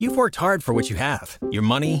You've worked hard for what you have. Your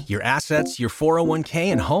money, your assets, your 401k,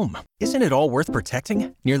 and home. Isn't it all worth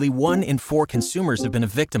protecting? Nearly 1 in 4 consumers have been a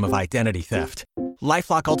victim of identity theft.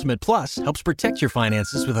 LifeLock Ultimate Plus helps protect your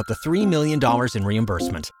finances with up to $3 million in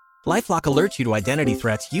reimbursement. LifeLock alerts you to identity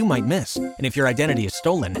threats you might miss. And if your identity is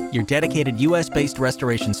stolen, your dedicated U.S.-based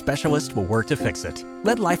restoration specialist will work to fix it.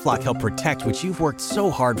 Let LifeLock help protect what you've worked so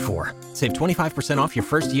hard for. Save 25% off your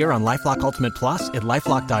first year on LifeLock Ultimate Plus at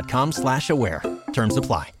LifeLock.com/aware. Terms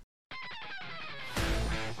apply.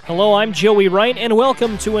 Hello, I'm Joey Wright, and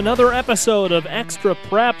welcome to another episode of Extra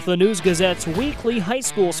Prep, the News Gazette's weekly high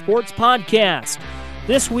school sports podcast.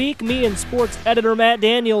 This week, me and sports editor Matt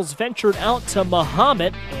Daniels ventured out to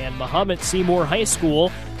Mahomet and Mahomet-Seymour High School,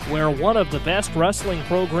 where one of the best wrestling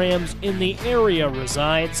programs in the area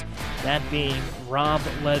resides, that being Rob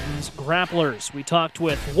Ledin's Grapplers. We talked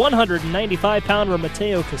with 195-pounder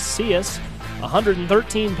Mateo Casillas,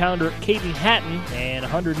 113-pounder Caden Hatten, and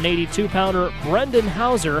 182-pounder Brendan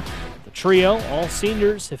Hauser. The trio, all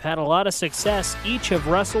seniors, have had a lot of success. Each have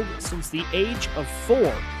wrestled since the age of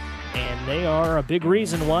 4, and they are a big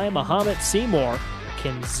reason why Mahomet-Seymour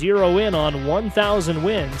can zero in on 1,000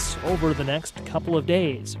 wins over the next couple of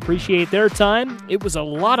days. Appreciate their time. It was a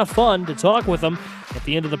lot of fun to talk with them. At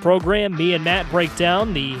the end of the program, me and Matt break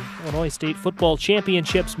down the Illinois State Football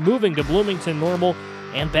Championships moving to Bloomington Normal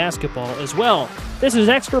and basketball as well. This is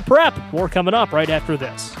Extra Prep. More coming up right after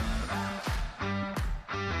this.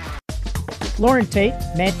 Lauren Tate,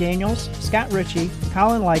 Matt Daniels, Scott Ritchie,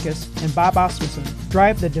 Colin Likas, and Bob Osmondson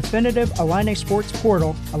drive the definitive Illini sports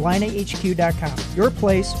portal, IlliniHQ.com. Your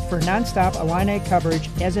place for nonstop Illini coverage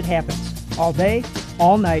as it happens. All day,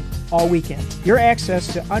 all night, all weekend. Your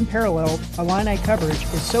access to unparalleled Illini coverage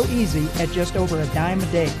is so easy at just over a dime a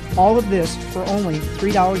day. All of this for only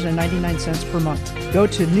 $3.99 per month. Go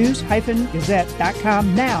to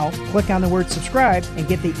news-gazette.com now, click on the word subscribe, and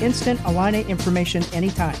get the instant Illini information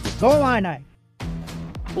anytime. Go Illini!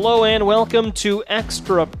 Hello and welcome to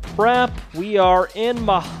Extra Prep. We are in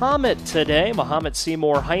Mahomet today,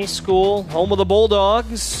 Mahomet-Seymour High School, home of the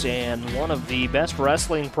Bulldogs, and one of the best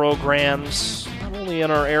wrestling programs, not only in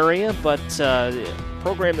our area, but a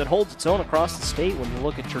program that holds its own across the state when you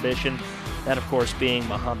look at tradition. That, of course, being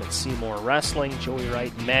Mahomet-Seymour Wrestling. Joey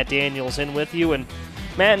Wright and Matt Daniels in with you. And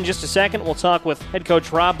Matt, in just a second, we'll talk with head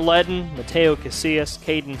coach Rob Ledin, Mateo Casillas,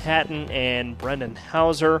 Caden Hatten, and Brendan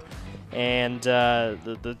Hauser. And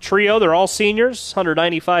the trio, they're all seniors,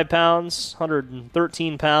 195 pounds,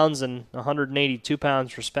 113 pounds, and 182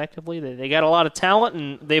 pounds, respectively. They got a lot of talent,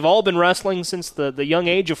 and they've all been wrestling since the young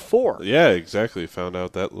age of 4. Yeah, exactly. Found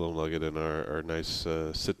out that little nugget in our nice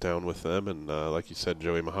sit-down with them. And like you said,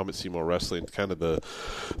 Joey, Mahomet-Seymour Wrestling is kind of the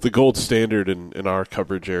gold standard in our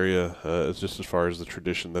coverage area, just as far as the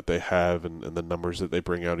tradition that they have and the numbers that they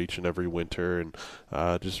bring out each and every winter. And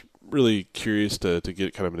just really curious to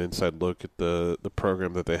get kind of an inside look at the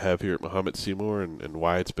program that they have here at Mahomet-Seymour and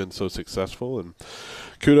why it's been so successful. And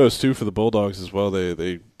kudos, too, for the Bulldogs as well.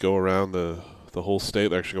 They go around the whole state.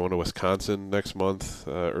 They're actually going to Wisconsin next month,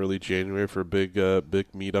 early January, for a big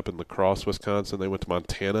meet up in La Crosse, Wisconsin. They went to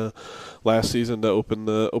Montana last season to open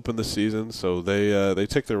the season. So they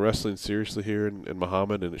take their wrestling seriously here in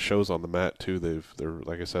Mahomet, and it shows on the mat, too. They're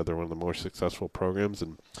like I said, they're one of the more successful programs,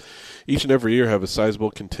 and each and every year have a sizable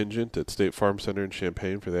contingent at State Farm Center in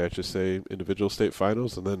Champaign for the HSA individual state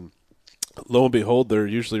finals, and then lo and behold, they're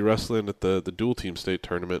usually wrestling at the dual team state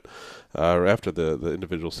tournament after the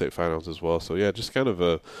individual state finals as well. So yeah, just kind of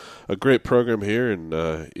a great program here, and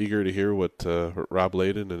eager to hear what Rob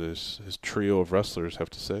Ledin and his trio of wrestlers have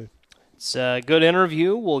to say. It's a good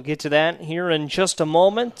interview. We'll get to that here in just a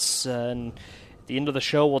moment. And at the end of the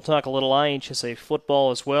show, we'll talk a little IHSA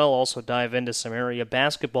football as well. Also dive into some area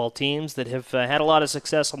basketball teams that have had a lot of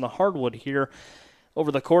success on the hardwood here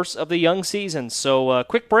over the course of the young season. So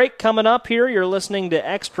quick break coming up here. You're listening to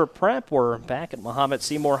Extra Prep. We're back at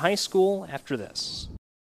Mahomet-Seymour High School after this.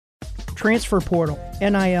 Transfer portal,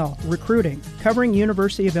 NIL, recruiting, covering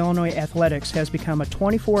University of Illinois athletics has become a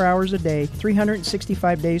 24 hours a day,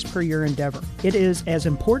 365 days per year endeavor. It is as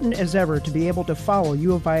important as ever to be able to follow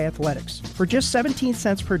U of I athletics. For just 17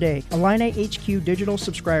 cents per day, Illini HQ digital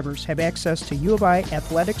subscribers have access to U of I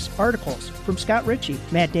athletics articles from Scott Ritchie,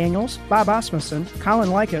 Matt Daniels, Bob Osmondson, Colin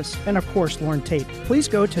Likas, and of course Lauren Tate. Please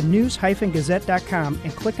go to news-gazette.com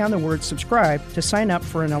and click on the word subscribe to sign up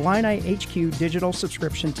for an Illini HQ digital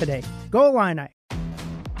subscription today. Go Illini!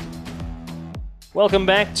 Welcome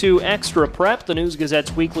back to Extra Prep, the News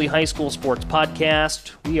Gazette's weekly high school sports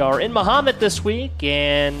podcast. We are in Mahomet this week,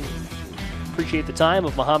 and appreciate the time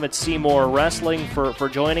of Mahomet-Seymour Wrestling for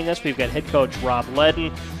joining us. We've got head coach Rob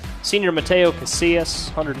Ledin, Senior Mateo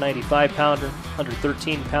Casillas, 195-pounder,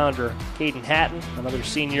 113-pounder Caden Hatten, another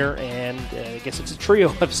senior, and I guess it's a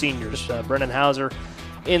trio of seniors. Brennan Hauser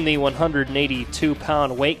in the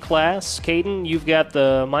 182-pound weight class. Caden, you've got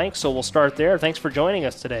the mic, so we'll start there. Thanks for joining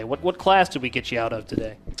us today. What class did we get you out of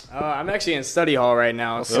today? I'm actually in study hall right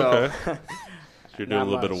now, so okay. You're doing a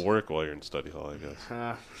little bit of work while you're in study hall, I guess.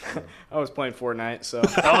 I was playing Fortnite, so.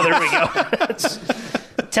 Oh, there we go.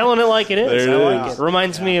 Telling it like it is. There I it like is. it.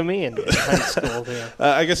 Reminds me of me in high school. Yeah.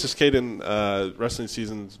 I guess just Caden, wrestling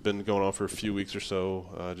season's been going on for a few weeks or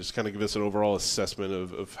so. Just kind of give us an overall assessment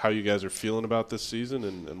of how you guys are feeling about this season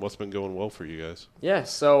and what's been going well for you guys. Yeah,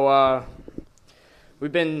 so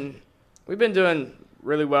we've been doing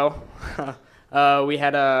really well. We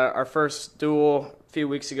had our first duel a few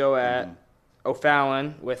weeks ago at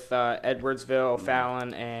O'Fallon with Edwardsville,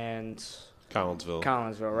 O'Fallon, and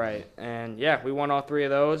Collinsville, right. And, yeah, we won all three of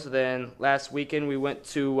those. Then last weekend we went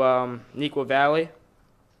to Neuqua Valley.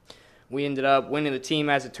 We ended up winning the team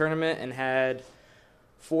as a tournament and had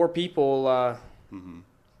 4 people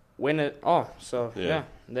win it all. So, yeah.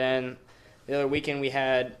 Then the other weekend we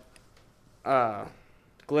had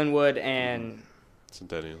Glenwood and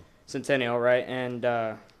Centennial, right?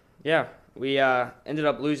 And, we ended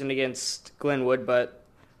up losing against Glenwood, but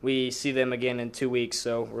we see them again in 2 weeks,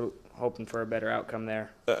 so we're hoping for a better outcome there.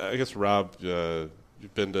 I guess, Rob, you've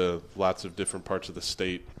been to lots of different parts of the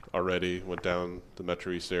state already. Went down the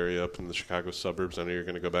Metro East area, up in the Chicago suburbs. I know you're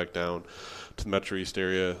going to go back down to the Metro East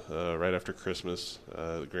area right after Christmas,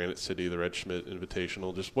 the Granite City, the Red Schmidt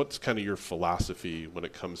Invitational. Just what's kind of your philosophy when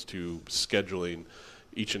it comes to scheduling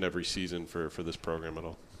each and every season for this program at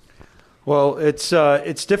all? Well, it's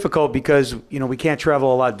difficult because, we can't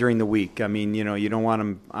travel a lot during the week. I mean, you don't want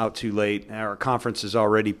them out too late. Our conference is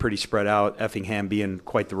already pretty spread out, Effingham being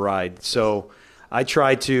quite the ride. So I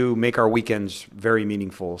try to make our weekends very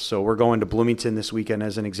meaningful. So we're going to Bloomington this weekend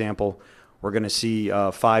as an example. We're going to see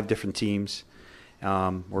 5 different teams.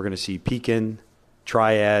 We're going to see Pekin,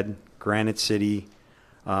 Triad, Granite City,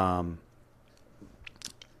 trying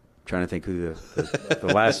to think who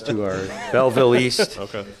the last 2 are. Belleville East.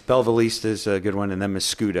 Okay. Belleville East is a good one, and then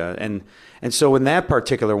Muscuda. And so in that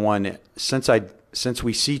particular one, since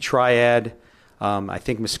we see Triad, I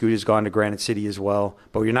think Muscuda's gone to Granite City as well,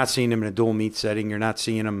 but you're not seeing them in a dual meet setting. You're not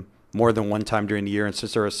seeing them more than one time during the year. And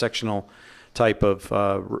since they're a sectional type of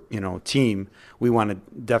team, we want to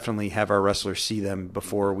definitely have our wrestlers see them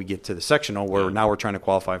before we get to the sectional, where now we're trying to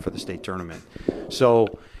qualify for the state tournament. So.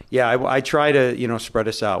 Yeah, I try to, spread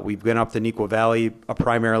us out. We've been up to Neuqua Valley, a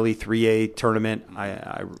primarily 3A tournament.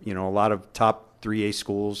 A lot of top 3A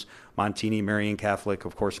schools, Montini, Marian Catholic,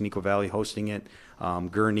 of course, Neuqua Valley hosting it.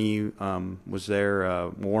 Gurney was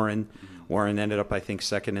there. Warren ended up, I think,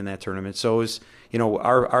 second in that tournament. So it was,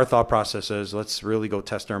 our thought process is let's really go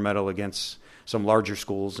test our mettle against some larger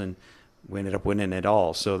schools, and we ended up winning it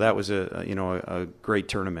all. So that was a great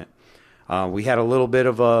tournament. We had a little bit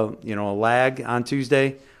of a lag on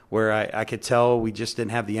Tuesday, where I could tell we just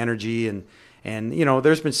didn't have the energy, and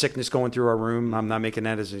there's been sickness going through our room. I'm not making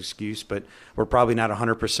that as an excuse, but we're probably not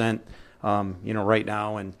 100%, right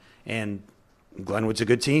now. And Glenwood's a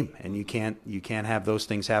good team, and you can't have those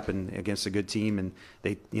things happen against a good team. And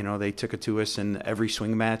they took it to us in every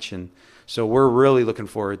swing match, and so we're really looking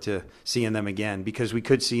forward to seeing them again, because we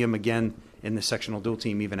could see them again in the sectional dual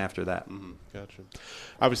team even after that. Gotcha.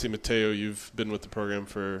 Obviously, Mateo, you've been with the program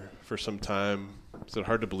for some time. Is it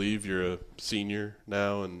hard to believe you're a senior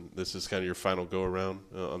now, and this is kind of your final go-around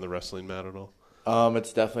on the wrestling mat at all?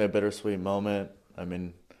 It's definitely a bittersweet moment. I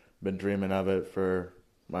mean, been dreaming of it for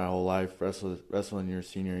my whole life, wrestling your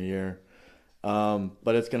senior year.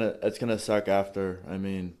 But it's gonna suck after. I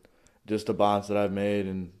mean, just the bonds that I've made,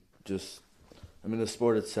 and the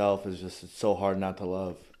sport itself is it's so hard not to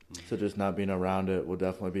love. So just not being around it will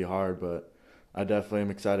definitely be hard, but I definitely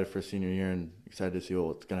am excited for senior year and excited to see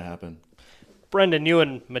what's going to happen. Brendan, you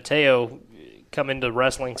and Mateo come into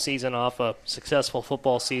wrestling season off a successful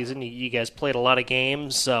football season. You guys played a lot of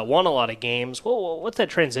games, won a lot of games. Well, what's that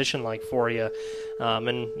transition like for you?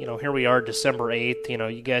 And, here we are December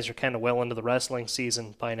 8th. You guys are kind of well into the wrestling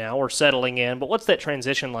season by now. We're settling in. But what's that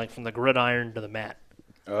transition like from the gridiron to the mat?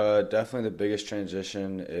 Definitely the biggest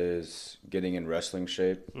transition is getting in wrestling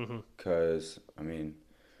shape, because,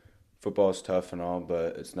 football is tough and all,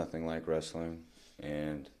 but it's nothing like wrestling.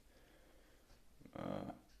 And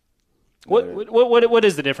what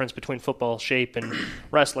is the difference between football shape and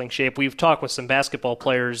wrestling shape? We've talked with some basketball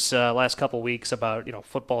players last couple of weeks about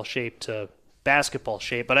football shape to basketball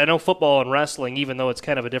shape, but I know football and wrestling, even though it's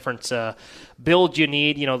kind of a different build you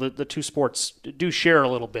need, the two sports do share a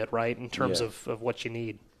little bit, right, in terms of what you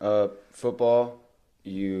need. Football,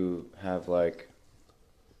 you have like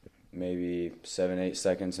maybe 7-8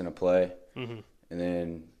 seconds in a play, and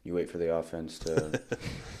then you wait for the offense to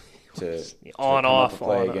on come off up and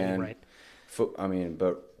play on, again. right.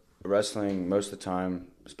 But wrestling, most of the time,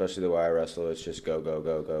 especially the way I wrestle, it's just go, go,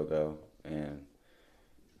 go, go, go. And,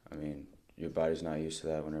 I mean, your body's not used to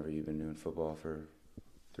that whenever you've been doing football for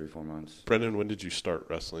 3-4 months. Brendan, when did you start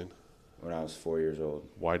wrestling? When I was 4 years old.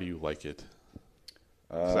 Why do you like it?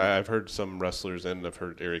 'Cause I've heard some wrestlers and I've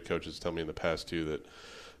heard area coaches tell me in the past too that,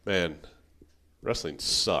 man, wrestling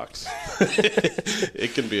sucks.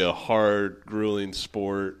 It can be a hard, grueling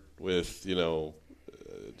sport with,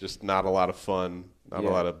 just not a lot of fun, not a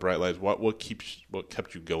lot of bright lights. What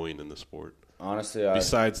kept you going in the sport? Honestly,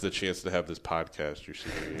 besides the chance to have this podcast your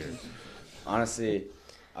senior year. Honestly,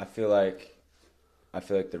 I feel like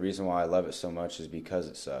the reason why I love it so much is because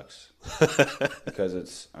it sucks. Because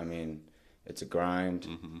it's a grind.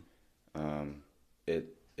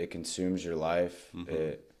 It consumes your life.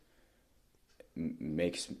 It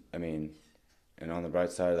makes, and on the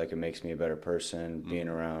bright side, like, it makes me a better person being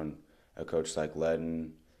around a coach like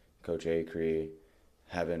Ledin, Coach Acree,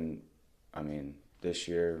 having, this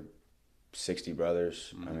year, 60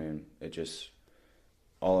 brothers. It just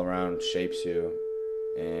all around shapes you,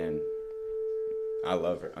 and I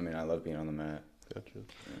love it. I love being on the mat. Gotcha.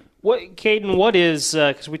 Caden, what is,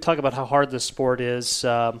 because we talk about how hard this sport is,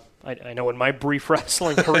 I know in my brief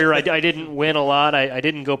wrestling career I didn't win a lot, I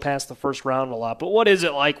didn't go past the first round a lot, but what is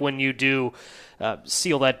it like when you do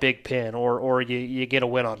seal that big pin or you get a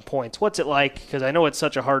win on points? What's it like, because I know it's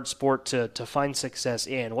such a hard sport to find success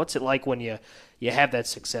in, what's it like when you have that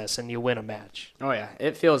success and you win a match? Oh, yeah,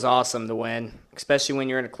 it feels awesome to win, especially when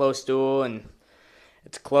you're in a close duel and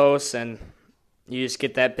it's close and you just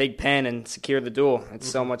get that big pin and secure the duel. It's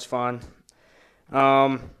so much fun.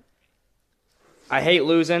 I hate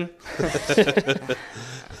losing.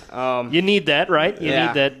 You need that, right? You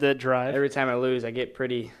need that drive. Every time I lose, I get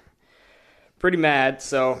pretty mad.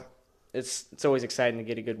 So it's always exciting to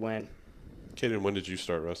get a good win. Caden, when did you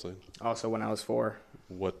start wrestling? Also, when I was 4.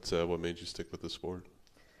 What made you stick with the sport?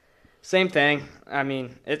 Same thing.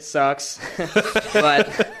 It sucks,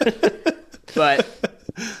 but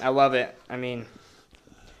I love it.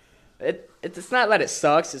 It's not that it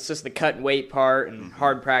sucks. It's just the cut and weight part and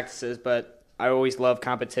hard practices. But I always love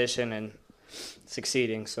competition and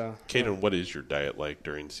succeeding. So, Caden, what is your diet like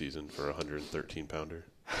during season for a 113-pounder?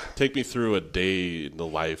 Take me through a day in the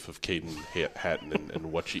life of Caden Hatten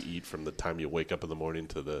and what you eat from the time you wake up in the morning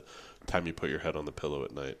to the time you put your head on the pillow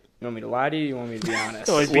at night. You want me to lie to you? You want me to be honest?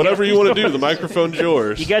 Whatever you want to do. The microphone's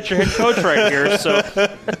yours. You got your head coach right here. So,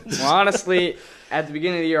 well, honestly, at the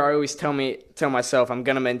beginning of the year, I always tell myself I'm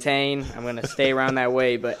going to maintain. I'm going to stay around that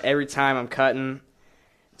way. But every time I'm cutting,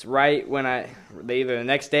 it's right when either the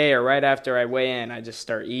next day or right after I weigh in, I just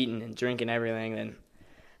start eating and drinking everything. And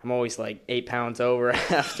I'm always like 8 pounds over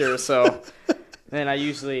after. So then I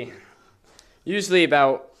usually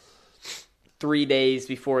about 3 days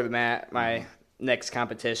before my next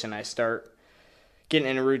competition, I start getting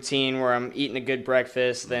in a routine where I'm eating a good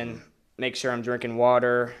breakfast, then make sure I'm drinking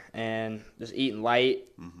water and just eating light,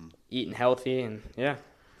 eating healthy, and yeah.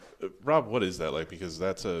 Rob, what is that like? Because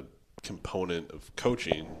that's a component of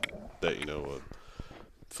coaching that, a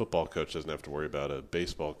football coach doesn't have to worry about, a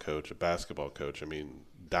baseball coach, a basketball coach.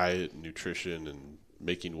 Diet, nutrition, and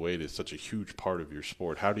making weight is such a huge part of your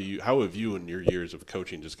sport. How have you in your years of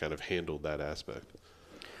coaching just kind of handled that aspect?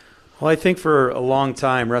 Well, I think for a long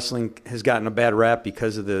time wrestling has gotten a bad rap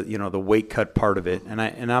because of the weight cut part of it.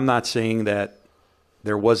 And I'm not saying that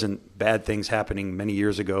there wasn't bad things happening many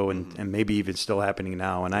years ago and maybe even still happening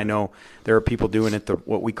now. And I know there are people doing it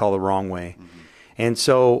what we call the wrong way. And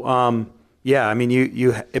so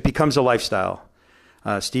it becomes a lifestyle.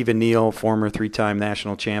 Stephen Neal, former 3-time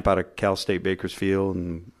national champ out of Cal State Bakersfield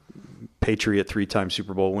and Patriot 3-time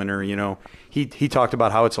Super Bowl winner, he talked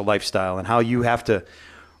about how it's a lifestyle and how you have to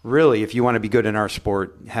really, if you want to be good in our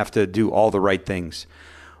sport, have to do all the right things.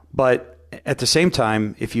 But at the same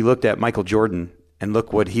time, if you looked at Michael Jordan and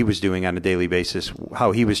look what he was doing on a daily basis,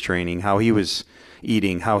 how he was training, how he was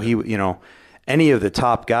eating, how he, any of the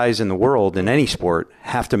top guys in the world in any sport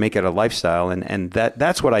have to make it a lifestyle. And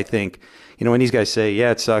that's what I think, when these guys say, yeah,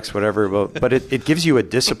 it sucks, whatever, but it gives you a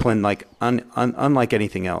discipline like unlike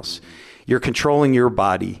anything else. You're controlling your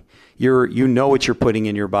body. You know what you're putting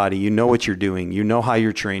in your body. You know what you're doing. You know how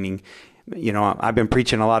you're training. I've been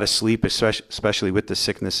preaching a lot of sleep, especially with the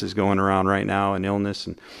sicknesses going around right now and illness.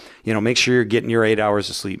 And, make sure you're getting your 8 hours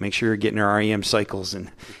of sleep. Make sure you're getting your REM cycles and,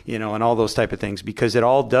 and all those type of things because it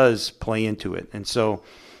all does play into it. And so,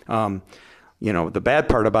 the bad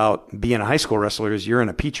part about being a high school wrestler is you're in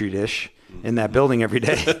a petri dish. in that building every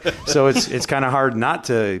day. So it's kind of hard not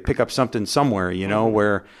to pick up something somewhere,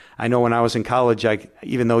 where I know when I was in college,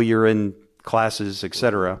 even though you're in classes, et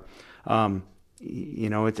cetera,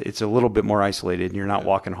 it's a little bit more isolated. You're not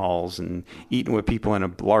walking halls and eating with people in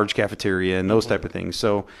a large cafeteria and those type of things.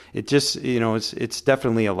 So it just, it's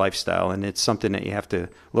definitely a lifestyle, and it's something that you have to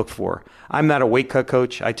look for. I'm not a weight cut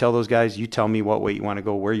coach. I tell those guys, you tell me what weight you want to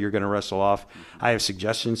go, where you're going to wrestle off. I have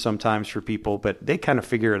suggestions sometimes for people, but they kind of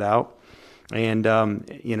figure it out. And, and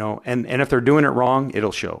if they're doing it wrong,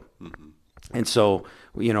 it'll show. Mm-hmm. And so,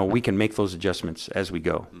 we can make those adjustments as we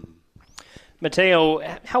go. Mm-hmm. Mateo,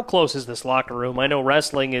 how close is this locker room? I know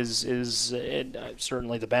wrestling is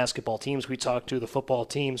certainly the basketball teams we talk to, the football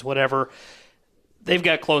teams, whatever. They've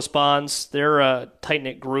got close bonds. They're a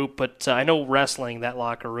tight-knit group, but I know wrestling, that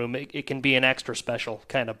locker room, it can be an extra special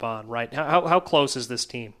kind of bond, right? How close is this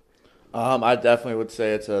team? I definitely would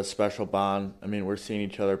say it's a special bond. I mean, we're seeing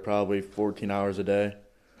each other probably 14 hours a day.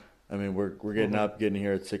 I mean, we're getting up, getting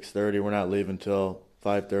here at 6:30. We're not leaving until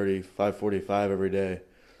 5:30, 5:45 every day.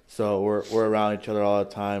 So we're around each other all the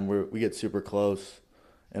time. We get super close,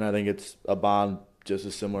 and I think it's a bond just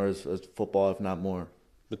as similar as football, if not more.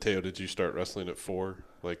 Mateo, did you start wrestling at 4,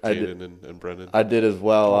 like Caden and Brendan? I did as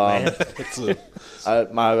well.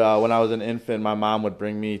 When I was an infant, my mom would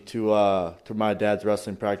bring me to my dad's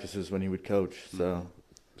wrestling practices when he would coach. So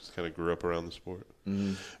just kind of grew up around the sport.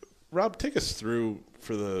 Mm-hmm. Rob, take us through,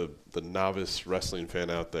 for the novice wrestling fan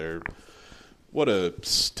out there, what a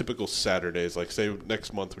typical Saturday is like. Say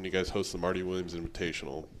next month when you guys host the Marty Williams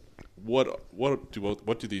Invitational, what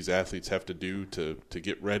do these athletes have to do to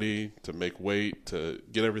get ready, to make weight, to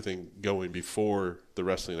get everything going before the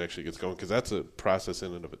wrestling actually gets going? Because that's a process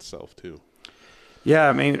in and of itself too. Yeah,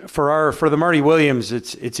 I mean, for the Marty Williams,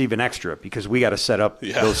 it's even extra because we got to set up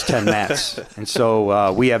those 10 mats, and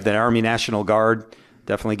so we have the Army National Guard.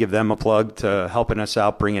 Definitely give them a plug to helping us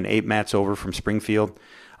out, bringing 8 mats over from Springfield.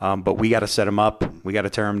 But we got to set them up. We got to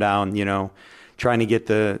tear them down, trying to get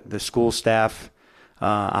the school staff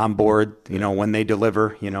on board, when they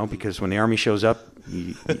deliver, because when the Army shows up,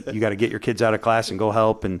 you got to get your kids out of class and go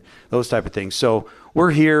help and those type of things. So we're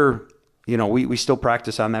here, we still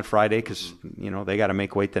practice on that Friday because, they got to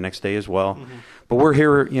make weight the next day as well. Mm-hmm. But we're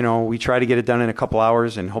here, we try to get it done in a couple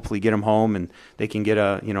hours and hopefully get them home and they can get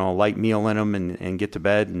a light meal in them and get to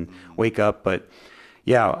bed and wake up. But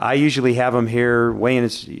yeah, I usually have them here. Weigh-in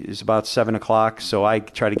is about 7 o'clock, so I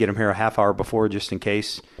try to get them here a half hour before just in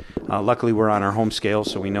case. Luckily, we're on our home scale,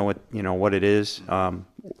 so we know what it is.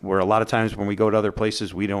 Where a lot of times when we go to other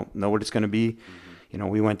places, we don't know what it's going to be.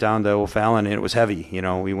 We went down to O'Fallon and it was heavy.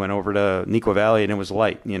 We went over to Neuqua Valley and it was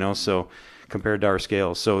light. So compared to our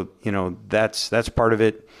scale, so that's part of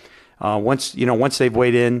it. Once they've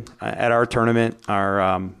weighed in at our tournament,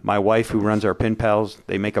 my wife who runs our Pin Pals,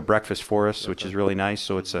 they make a breakfast for us, which is really nice.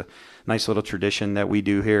 So it's a nice little tradition that we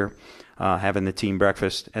do here, having the team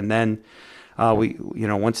breakfast. And then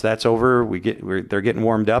once that's over, they're getting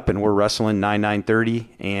warmed up and we're wrestling 9:30,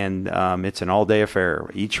 and it's an all-day affair.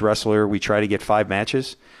 Each wrestler, we try to get 5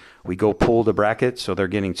 matches. We go pool to bracket, so they're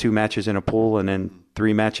getting 2 matches in a pool and then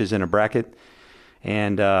 3 matches in a bracket.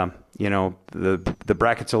 And, the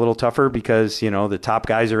bracket's a little tougher because, the top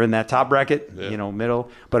guys are in that top bracket,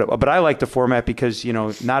 middle. But I like the format because,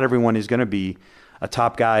 not everyone is going to be a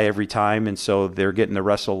top guy every time. And so they're getting the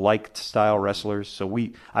wrestle-like style wrestlers. So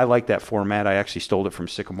I like that format. I actually stole it from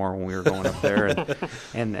Sycamore when we were going up there.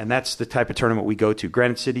 And that's the type of tournament we go to.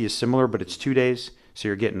 Granite City is similar, but it's 2 days. So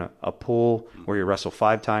you're getting a pool where you wrestle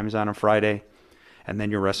 5 times on a Friday. And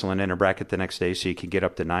then you're wrestling in a bracket the next day, so you can get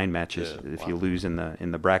up to 9 matches if you lose in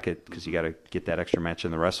the bracket because you got to get that extra match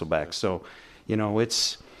in the wrestle back. So,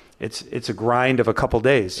 it's a grind of a couple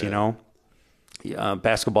days.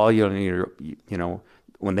 Basketball,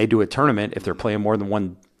 when they do a tournament, if they're playing more than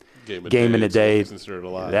one game in a day,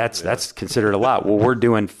 that's considered a lot. Well, we're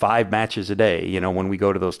doing 5 matches a day. When we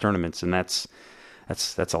go to those tournaments, and that's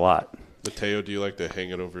a lot. Mateo, do you like to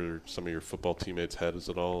hang it over some of your football teammates' heads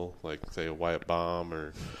at all? Like, say, a Wyatt Baum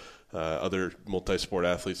or other multi-sport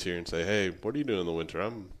athletes here and say, hey, what are you doing in the winter?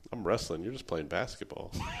 I'm wrestling. You're just playing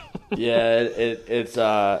basketball. Yeah, it's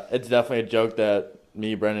definitely a joke that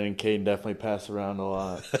me, Brendan, and Caden definitely pass around a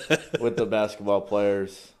lot with the basketball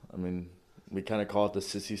players. I mean, we kind of call it the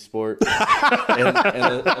sissy sport in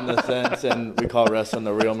the sense, and we call wrestling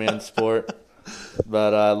the real man sport.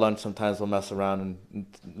 But lunch sometimes we'll mess around and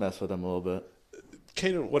mess with them a little bit.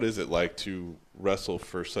 Caden, what is it like to wrestle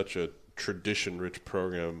for such a tradition-rich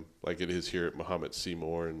program like it is here at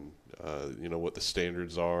Mahomet-Seymour, and what the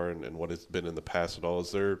standards are and what it's been in the past at all?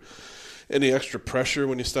 Is there any extra pressure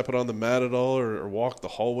when you step out on the mat at all, or walk the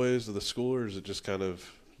hallways of the school, or is it just kind of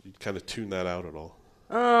you kind of tune that out at all?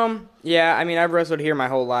 Yeah, I mean, I've wrestled here my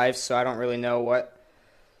whole life, so I don't really know what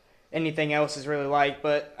anything else is really like,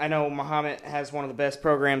 but I know Mahomet has one of the best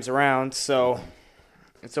programs around, so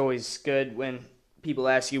it's always good when people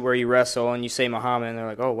ask you where you wrestle and you say Mahomet, and they're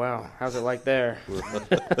like, oh, wow, how's it like there?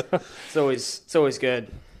 It's always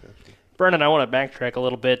good. Brendan, I want to backtrack a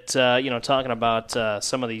little bit, talking about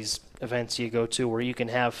some of these events you go to where you can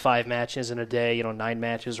have 5 matches in a day, 9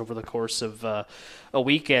 matches over the course of a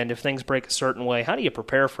weekend. If things break a certain way, how do you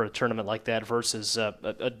prepare for a tournament like that versus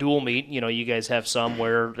a dual meet? You guys have some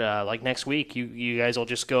where, like next week, you guys will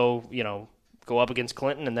just go up against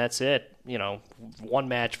Clinton and that's it. 1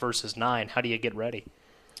 match versus 9. How do you get ready?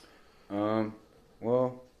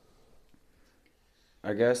 Well,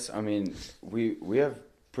 I guess, we have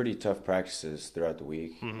pretty tough practices throughout the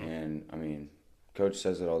week, and coach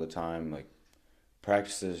says it all the time, like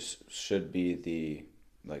practices should be the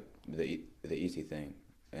easy thing,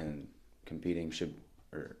 and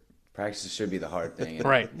practices should be the hard thing, and,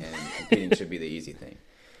 right, and competing should be the easy thing.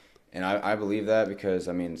 And I believe that because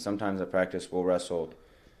sometimes at practice we'll wrestle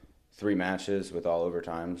 3 matches with all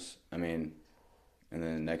overtimes, and then the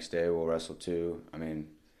next day we'll wrestle 2.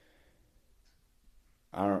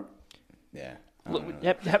 How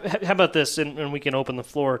about this, and we can open the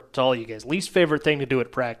floor to all you guys. Least favorite thing to do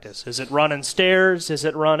at practice? Is it running stairs? Is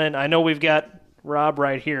it running? I know we've got Rob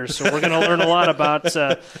right here, so we're going to learn a lot about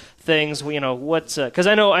things. What's because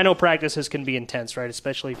I know practices can be intense, right?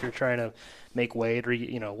 Especially if you're trying to make weight, or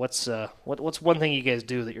what's one thing you guys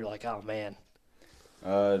do that you're like, oh man?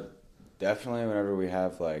 Definitely whenever we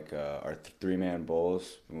have our 3-man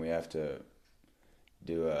bowls, and we have to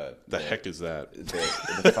do the heck is that?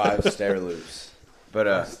 The 5 stair loops. But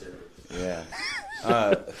yeah,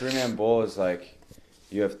 3-man bowl is like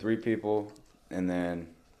you have 3 people, and then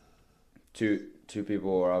two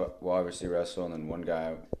people will obviously wrestle, and then one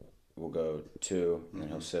guy will go 2, and then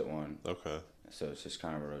he'll sit 1. Okay. So it's just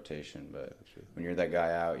kind of a rotation. But when you're that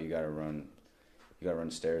guy out, you gotta run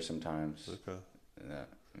stairs sometimes. Okay.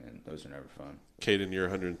 And those are never fun. Caden, you're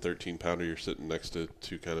a 113-pounder. You're sitting next to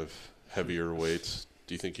 2 kind of heavier weights.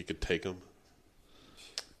 Do you think you could take them?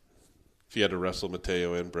 If you had to wrestle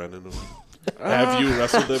Mateo and Brennan, have you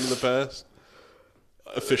wrestled them in the past?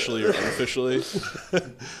 Officially or unofficially?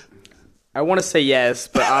 I want to say yes,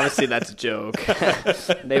 but obviously that's a joke.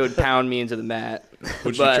 They would pound me into the mat.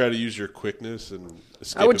 Would you try to use your quickness and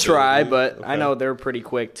escapability? I would try, but okay. I know they're pretty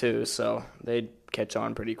quick too, so they'd catch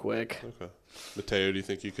on pretty quick. Okay. Mateo, do you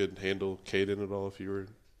think you could handle Caden at all if you were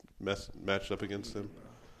matched up against him?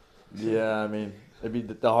 Yeah, it'd be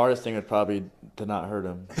the hardest thing would probably to not hurt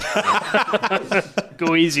him.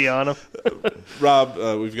 Go easy on him. Rob,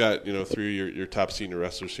 we've got 3 of your top senior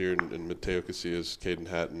wrestlers here, and Mateo Casillas, Caden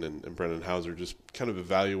Hatten, and Brendan Hauser. Just kind of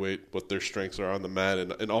evaluate what their strengths are on the mat,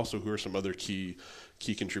 and also who are some other key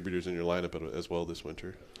contributors in your lineup as well this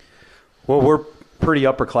winter. Well, we're pretty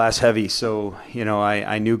upper class heavy, so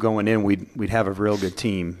I knew going in we'd have a real good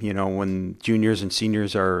team. When juniors and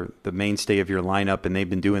seniors are the mainstay of your lineup, and they've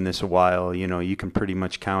been doing this a while, you can pretty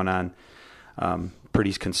much count on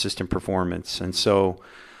pretty consistent performance. And so,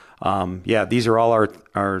 these are all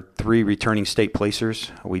our 3 returning state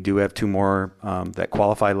placers. We do have 2 more that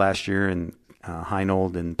qualified last year, in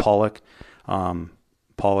Heinold and Pollock.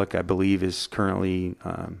 Pollock, I believe, is currently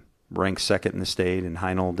ranked 2nd in the state, and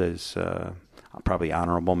Heinold is probably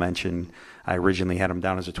honorable mention. I originally had him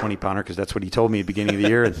down as a 20-pounder because that's what he told me at the beginning of the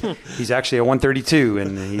year. And he's actually a 132,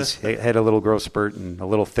 and he's had a little growth spurt and a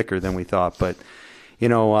little thicker than we thought. But,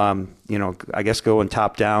 I guess going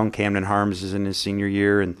top down, Camden Harms is in his senior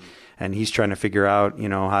year, and he's trying to figure out,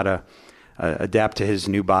 how to adapt to his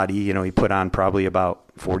new body. He put on probably about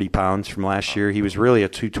 40 pounds from last year. He was really a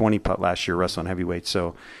 220 putt last year wrestling heavyweight.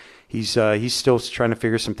 So he's still trying to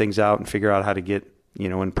figure some things out and figure out how to get,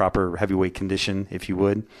 in proper heavyweight condition, if you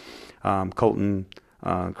would. Colton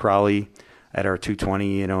Crowley at our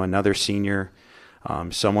 220, another senior,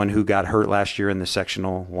 someone who got hurt last year in the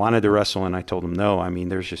sectional, wanted to wrestle, and I told him no.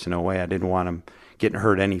 There's just no way. I didn't want him getting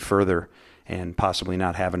hurt any further and possibly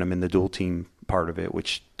not having him in the dual team part of it,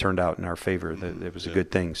 which turned out in our favor. It was a good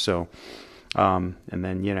thing. So, and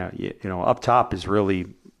then, up top is really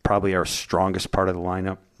probably our strongest part of the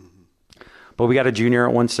lineup. But we got a junior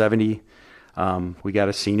at 170. We got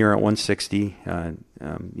a senior at 160.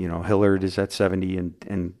 Hillard is at 70,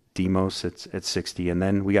 and Demos at 60. And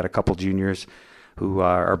then we got a couple juniors who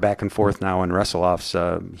are back and forth now in wrestle-offs.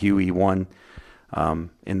 Huey won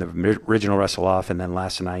in the original wrestle-off, and then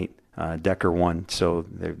last night Decker won. So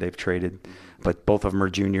they've traded. But both of them are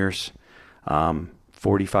juniors.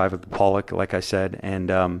 45 of the Pollock, like I said.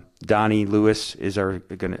 And Donnie Lewis is our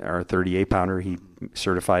 38-pounder. He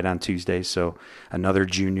certified on Tuesday, so another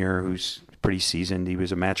junior who's pretty seasoned. He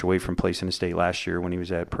was a match away from placing a state last year when he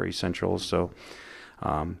was at Prairie Central. So,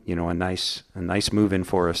 a nice move in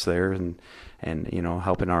for us there, and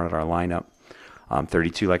helping out our lineup.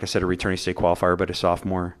 32, like I said, a returning state qualifier, but a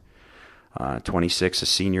sophomore. 26, a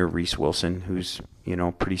senior, Reese Wilson, who's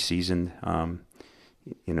pretty seasoned.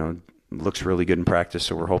 Looks really good in practice.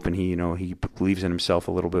 So we're hoping he believes in himself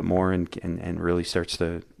a little bit more and really starts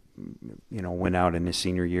to win out in his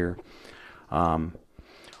senior year.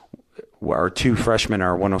 Our two freshmen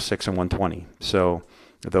are 106 and 120. So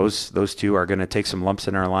those two are going to take some lumps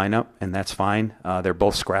in our lineup, and that's fine. They're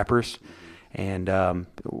both scrappers, and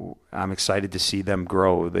I'm excited to see them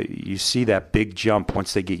grow. You see that big jump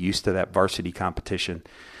once they get used to that varsity competition,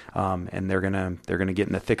 and they're gonna get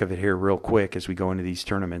in the thick of it here real quick as we go into these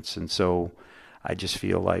tournaments. And so I just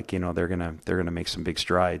feel like they're gonna make some big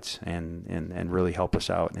strides and really help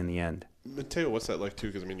us out in the end. Mateo, what's that like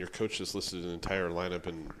too? Because your coach just listed an entire lineup,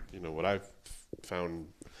 and what I've found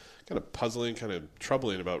kind of puzzling, kind of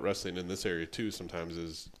troubling about wrestling in this area too sometimes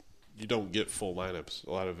is you don't get full lineups.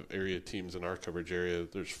 A lot of area teams in our coverage area,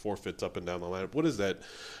 there's forfeits up and down the lineup. What does that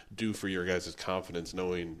do for your guys' confidence,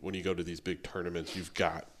 knowing when you go to these big tournaments, you've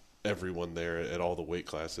got everyone there at all the weight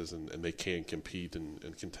classes and they can compete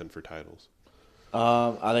and contend for titles?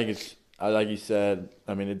 I think it's, like you said,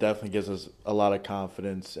 it definitely gives us a lot of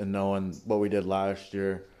confidence in knowing what we did last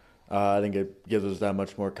year. I think it gives us that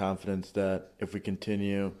much more confidence that if we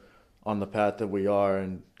continue on the path that we are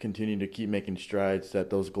and continue to keep making strides, that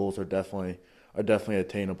those goals are definitely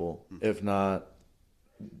attainable, if not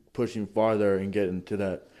pushing farther and getting to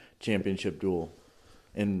that championship duel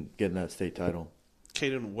and getting that state title.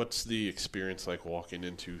 Caden, what's the experience like walking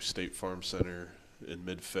into State Farm Center in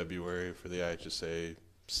mid-February for the IHSA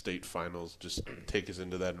state finals? Just take us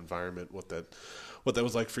into that environment, what that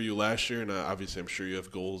was like for you last year, and obviously I'm sure you have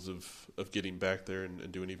goals of getting back there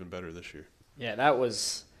and doing even better this year. Yeah, that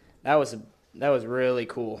was really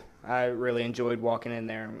cool. I really enjoyed walking in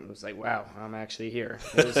there and was like, wow, I'm actually here.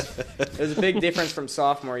 It was a big difference from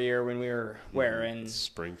sophomore year when we were in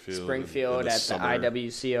Springfield at the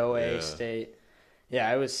IWCOA state.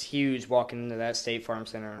 Yeah, it was huge walking into that State Farm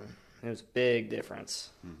Center. It was a big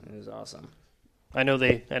difference. It was awesome. I know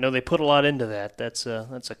they put a lot into that. That's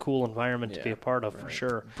a cool environment to be a part of for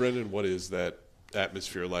sure. Brendan, what is that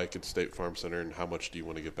atmosphere like at State Farm Center, and how much do you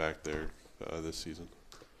want to get back there this season?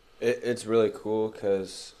 It's really cool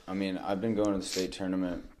because, I've been going to the state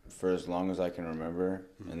tournament for as long as I can remember.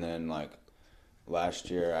 And then, last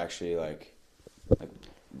year, actually,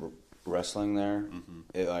 wrestling there,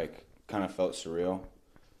 it, kind of felt surreal.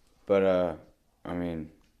 But,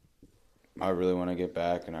 I really want to get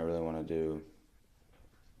back, and I really want to do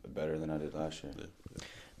better than I did last year. Yeah.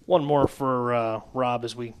 One more for Rob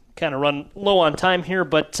as we kind of run low on time here,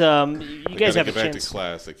 but you guys have a chance. Get back to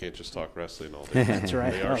class. They can't just talk wrestling all day. That's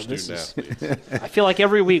right. They are student athletes. I feel like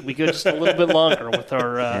every week we go just a little bit longer with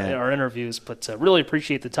our interviews, but really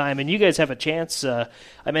appreciate the time. And you guys have a chance. I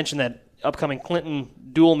mentioned that upcoming Clinton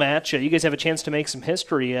dual match. You guys have a chance to make some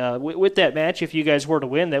history with that match. If you guys were to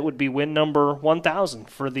win, that would be win number 1,000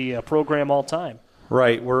 for the program all time.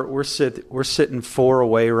 Right, we're sitting 4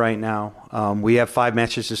 away right now. We have 5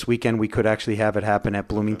 matches this weekend. We could actually have it happen at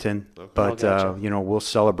Bloomington, but we'll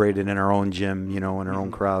celebrate it in our own gym, in our own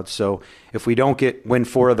crowd. So if we don't win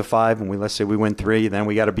 4 of the 5, and let's say we win 3, then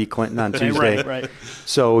we got to beat Clinton on Tuesday. Right.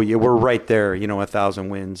 So we're right there, 1,000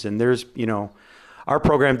 wins. And there's, our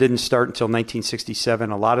program didn't start until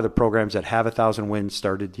 1967. A lot of the programs that have 1,000 wins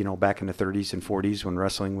started, back in the 30s and 40s when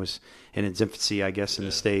wrestling was in its infancy, I guess, in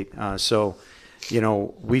the state.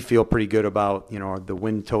 We feel pretty good about, the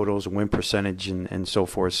win totals, win percentage, and so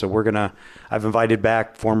forth. So I've invited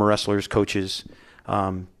back former wrestlers, coaches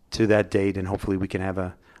to that date, and hopefully we can have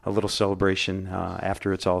a little celebration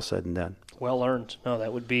after it's all said and done. Well earned. No,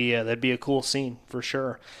 that'd be a cool scene for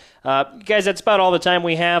sure. Guys, that's about all the time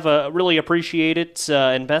we have. Really appreciate it,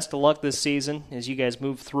 and best of luck this season as you guys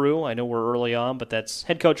move through. I know we're early on, but that's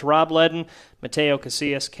head coach Rob Ledin, Mateo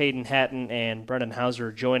Casillas, Caden Hatten, and Brendan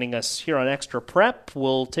Hauser joining us here on Extra Prep.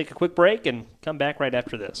 We'll take a quick break and come back right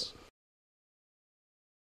after this.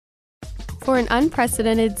 For an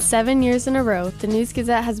unprecedented 7 years in a row, the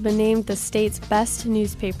News-Gazette has been named the state's best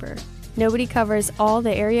newspaper. Nobody covers all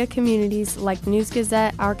the area communities like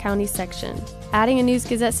News-Gazette, our county section. Adding a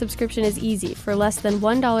News-Gazette subscription is easy. For less than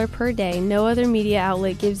 $1 per day, no other media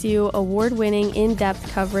outlet gives you award-winning,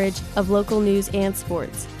 in-depth coverage of local news and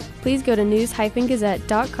sports. Please go to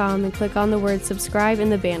news-gazette.com and click on the word subscribe in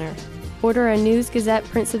the banner. Order a News-Gazette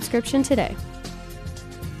print subscription today.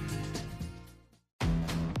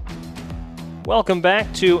 Welcome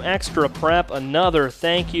back to Extra Prep. Another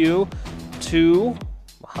thank you to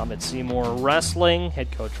Mahomet-Seymour Wrestling, head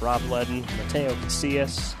coach Rob Ledin, Mateo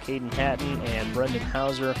Casillas, Caden Hatten, and Brendan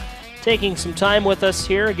Hauser taking some time with us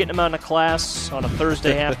here, getting them out of class on a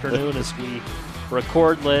Thursday afternoon as we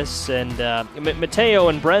record this. And Mateo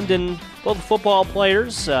and Brendan, both football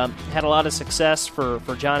players, had a lot of success for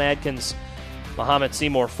John Adkins'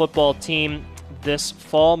 Mahomet-Seymour football team this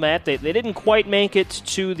fall. Matt, they didn't quite make it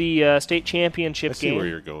to the state championship game. I see where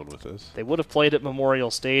you're going with this. They would have played at Memorial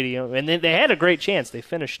Stadium, and they had a great chance. They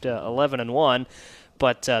finished 11-1,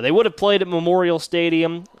 but they would have played at Memorial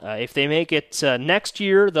Stadium. If they make it next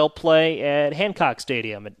year, they'll play at Hancock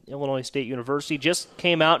Stadium at Illinois State University. Just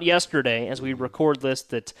came out yesterday as we record this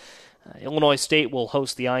that Illinois State will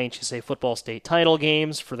host the IHSA football state title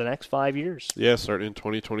games for the next 5 years. Yeah, starting in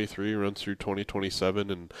 2023, runs through 2027,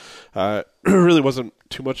 and it really wasn't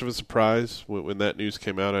too much of a surprise when that news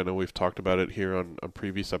came out. I know we've talked about it here on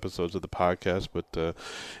previous episodes of the podcast, but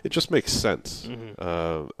it just makes sense.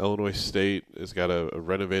 Mm-hmm. Illinois State has got a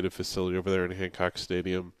renovated facility over there in Hancock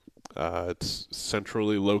Stadium. It's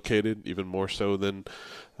centrally located, even more so than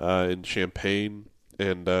in Champaign,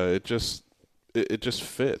 and it just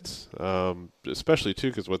fits, especially too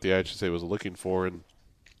because what the IHSA was looking for in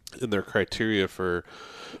their criteria for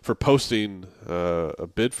posting a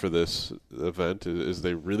bid for this event is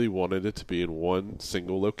they really wanted it to be in one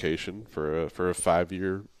single location for a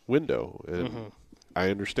 5-year window, and mm-hmm. I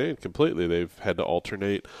understand completely. They've had to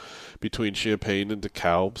alternate between Champaign and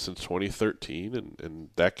DeKalb since 2013, and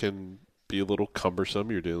that can be a little cumbersome.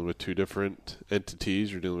 You're dealing with two different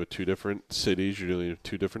entities, you're dealing with two different cities, you're dealing with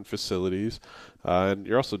two different facilities, and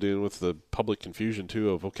you're also dealing with the public confusion too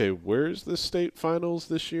of, okay, where's the state finals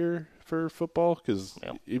this year for football? Because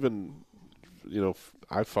even,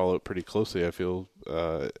 I follow it pretty closely. I feel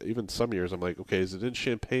even some years I'm like, okay, is it in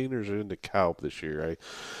Champaign or is it in DeKalb this year? I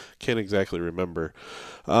can't exactly remember.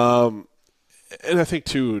 And I think,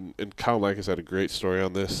 too, and Kyle Lankus had a great story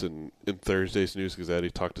on this in Thursday's News Gazette. He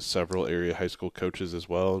talked to several area high school coaches as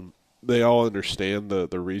well, and they all understand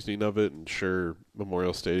the reasoning of it. And sure,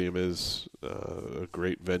 Memorial Stadium is a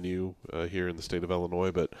great venue here in the state of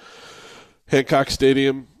Illinois, but Hancock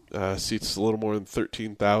Stadium seats a little more than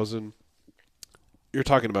 13,000. You're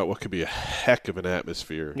talking about what could be a heck of an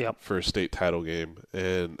atmosphere for a state title game,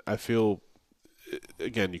 and I feel –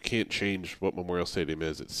 again, you can't change what Memorial Stadium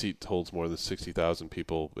is. It holds more than 60,000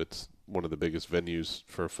 people. It's one of the biggest venues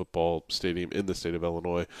for a football stadium in the state of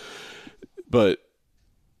Illinois. But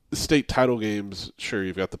the state title games, sure,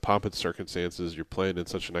 you've got the pomp and circumstances. You're playing in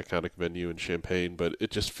such an iconic venue in Champaign, but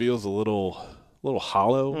it just feels a little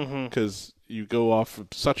hollow because you go off of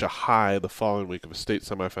such a high the following week of a state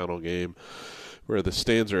semifinal game where the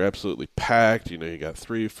stands are absolutely packed. You got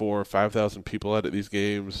 3,000, 4,000, 5,000 people out at these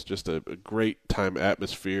games. Just a great time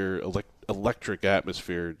atmosphere, electric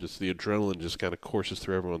atmosphere. Just the adrenaline just kind of courses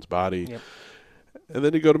through everyone's body. Yep. And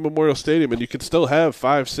then you go to Memorial Stadium, and you can still have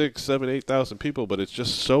 5,000, 6,000, 7,000, 8,000 people, but it's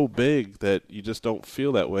just so big that you just don't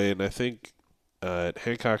feel that way. And I think at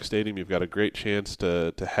Hancock Stadium, you've got a great chance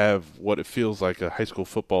to have what it feels like a high school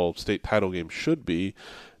football state title game should be.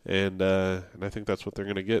 And I think that's what they're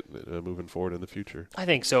going to get moving forward in the future. I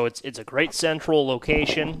think so. It's a great central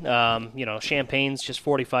location. Champaign's just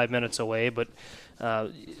 45 minutes away, but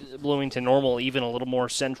Bloomington Normal even a little more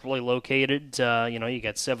centrally located. You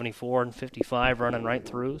got 74 and 55 running right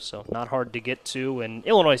through, so not hard to get to. And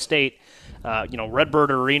Illinois State, Redbird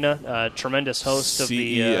Arena, tremendous host of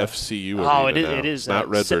the CEFCU Arena. It is not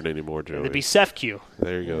Redbird anymore, Joey. It'd be CEFCU.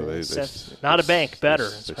 There you go. Not a bank, better.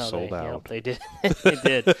 They sold out. They did. They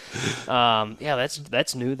did.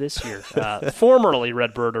 That's new this year. Formerly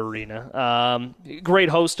Redbird Arena. Great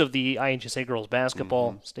host of the IHSA girls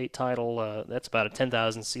basketball state title. That's about a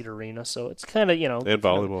 10,000-seat arena, so it's kind of, And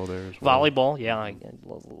volleyball there as well.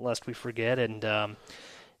 Volleyball, lest we forget. And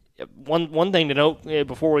one thing to note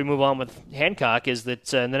before we move on with Hancock is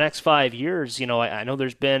that in the next 5 years, I know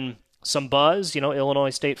there's been some buzz, Illinois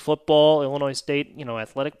State football, Illinois State,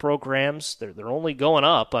 athletic programs, they're only going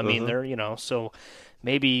up. I mean, they're, so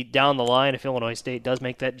maybe down the line, if Illinois State does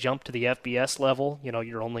make that jump to the FBS level,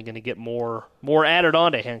 you're only going to get more added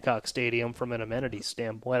on to Hancock Stadium from an amenities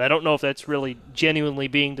standpoint. I don't know if that's really genuinely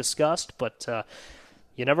being discussed, but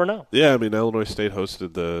you never know. Yeah, I mean, Illinois State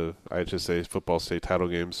hosted the IHSA football state title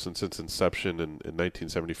games since its inception in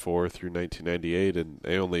 1974 through 1998, and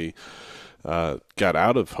they only got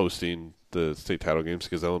out of hosting the state title games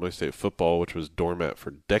because Illinois State football, which was dormant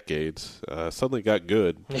for decades, suddenly got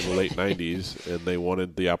good in the late 90s, and they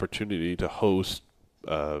wanted the opportunity to host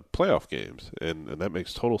playoff games, and that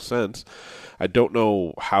makes total sense. I don't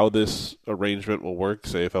know how this arrangement will work.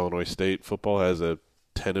 Say if Illinois State football has a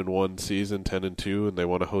 10-1 season, 10-2, and they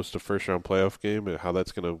want to host a first-round playoff game, and how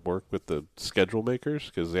that's going to work with the schedule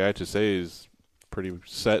makers, because the IHSA is pretty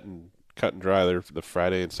set and cut and dry. They're the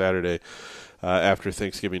Friday and Saturday after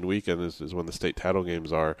Thanksgiving weekend is when the state title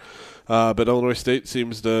games are. But Illinois State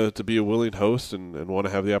seems to be a willing host and want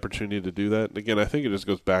to have the opportunity to do that. And again, I think it just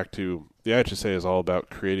goes back to the IHSA is all about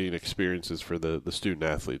creating experiences for the student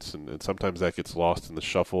athletes, and sometimes that gets lost in the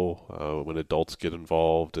shuffle when adults get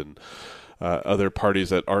involved and other parties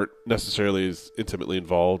that aren't necessarily as intimately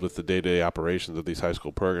involved with the day-to-day operations of these high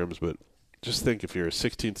school programs. But just think if you're a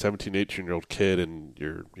 16, 17, 18-year-old kid and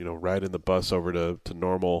you're riding the bus over to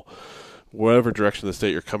Normal, whatever direction of the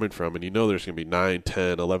state you're coming from, and there's going to be 9,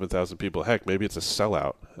 10, 11,000 people. Heck, maybe it's a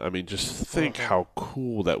sellout. I mean, just think how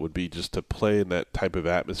cool that would be just to play in that type of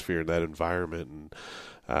atmosphere, in that environment. And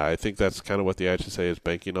I think that's kind of what the IHSA is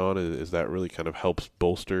banking on, is that really kind of helps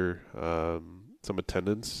bolster some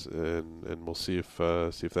attendance, and we'll see if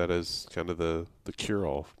that is kind of the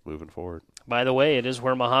cure-all moving forward. By the way, it is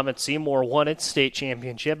where Mahomet-Seymour won its state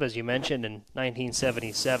championship, as you mentioned, in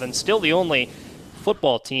 1977. Still the only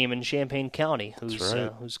football team in Champaign County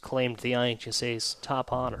who's claimed the IHSA's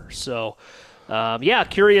top honor. So,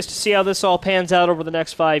 curious to see how this all pans out over the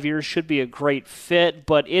next 5 years. Should be a great fit,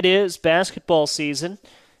 but it is basketball season.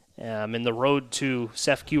 In the road to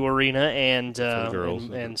SEFCU Arena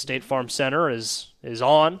and State Farm Center is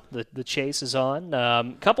on. The chase is on.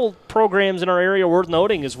 Couple programs in our area worth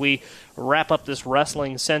noting as we wrap up this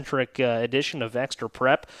wrestling-centric edition of Extra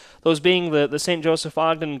Prep. Those being the St. Joseph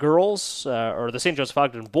Ogden girls, or the St. Joseph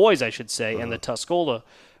Ogden boys, I should say, and the Tuscola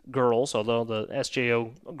girls, although the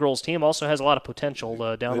SJO girls team also has a lot of potential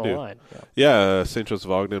down the line. Yeah, St. Joseph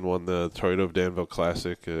Ogden won the Toyota of Danville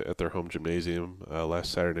Classic at their home gymnasium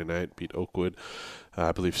last Saturday night, beat Oakwood,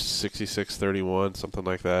 I believe 66-31, something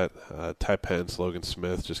like that. Ty Pence, Logan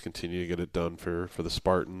Smith just continue to get it done for the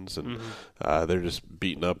Spartans, and they're just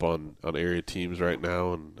beating up on area teams right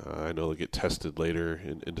now, and I know they'll get tested later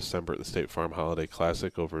in December at the State Farm Holiday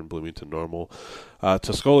Classic over in Bloomington Normal.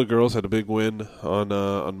 Tuscola girls had a big win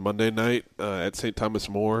on Monday night at St. Thomas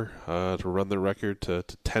More to run their record to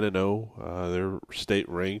 10-0. They're state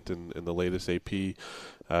ranked in the latest AP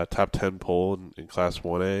top 10 poll in Class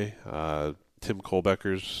 1A. Tim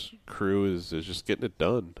Colbecker's crew is just getting it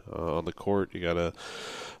done on the court. You got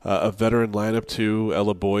a veteran lineup too.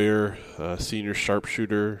 Ella Boyer, senior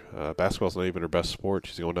sharpshooter. Basketball's not even her best sport.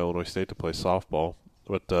 She's going to Illinois State to play softball.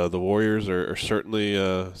 But the Warriors are certainly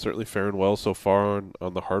faring well so far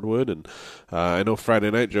on the hardwood. And I know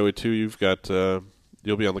Friday night, Joey, too, you've got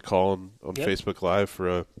you'll be on the call on Facebook Live for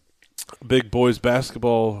a big boys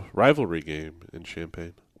basketball rivalry game in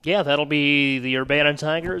Champaign. Yeah, that'll be the Urbana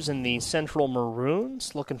Tigers and the Central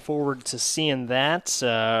Maroons. Looking forward to seeing that.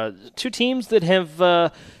 Two teams that have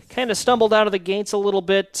kind of stumbled out of the gates a little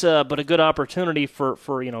bit, but a good opportunity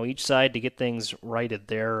for each side to get things righted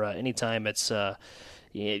there. Anytime it's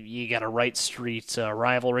you got a Wright Street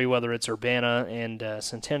rivalry, whether it's Urbana and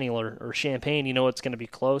Centennial or Champaign, it's going to be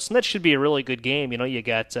close, and that should be a really good game. You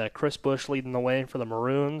got Chris Bush leading the way for the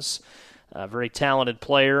Maroons. A very talented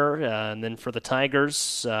player. And then for the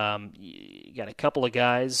Tigers, you got a couple of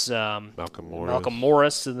guys. Malcolm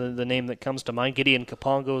Morris, the name that comes to mind. Gideon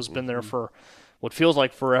Kapongo's been there for what feels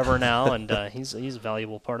like forever now, and he's a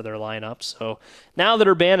valuable part of their lineup. So now that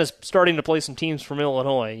Urbana is starting to play some teams from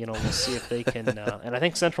Illinois, we'll see if they can. And I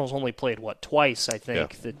think Central's only played twice. I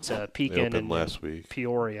think that Pekin and last week.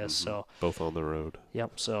 Peoria. So both on the road.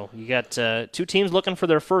 Yep. So you got two teams looking for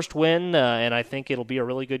their first win, and I think it'll be a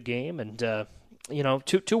really good game. And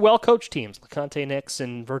two well-coached teams, LeConte Nix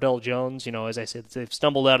and Verdell Jones. As I said, they've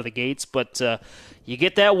stumbled out of the gates, but you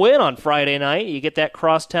get that win on Friday night. You get that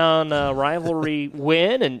crosstown rivalry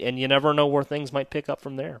win, and you never know where things might pick up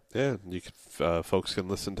from there. Yeah, you can, folks can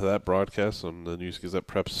listen to that broadcast on the News Gazette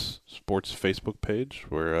Preps Sports Facebook page,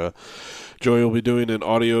 where Joey will be doing an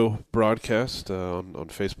audio broadcast on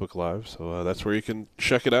Facebook Live. So that's where you can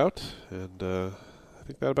check it out, and I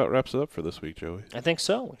think that about wraps it up for this week, Joey. I think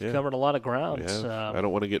so. We've covered a lot of ground. I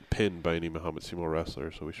don't want to get pinned by any Mahomet-Seymour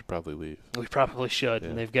wrestler, so we should probably leave. We probably should,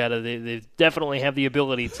 and they definitely have the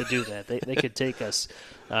ability to do that. They could take us.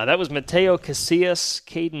 That was Mateo Casillas,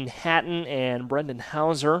 Caden Hatten, and Brendan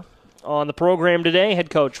Hauser on the program today. Head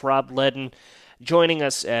coach Rob Ledin joining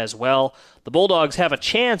us as well. The Bulldogs have a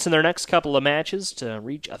chance in their next couple of matches to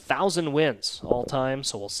reach 1,000 wins all time,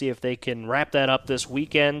 so we'll see if they can wrap that up this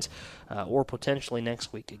weekend or potentially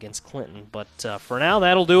next week against Clinton. But for now,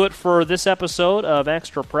 that'll do it for this episode of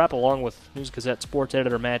Extra Prep, along with News Gazette sports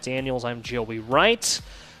editor Matt Daniels. I'm Joey Wright.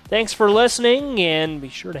 Thanks for listening, and be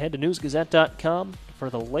sure to head to newsgazette.com for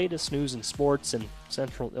the latest news and sports in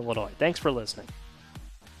Central Illinois. Thanks for listening.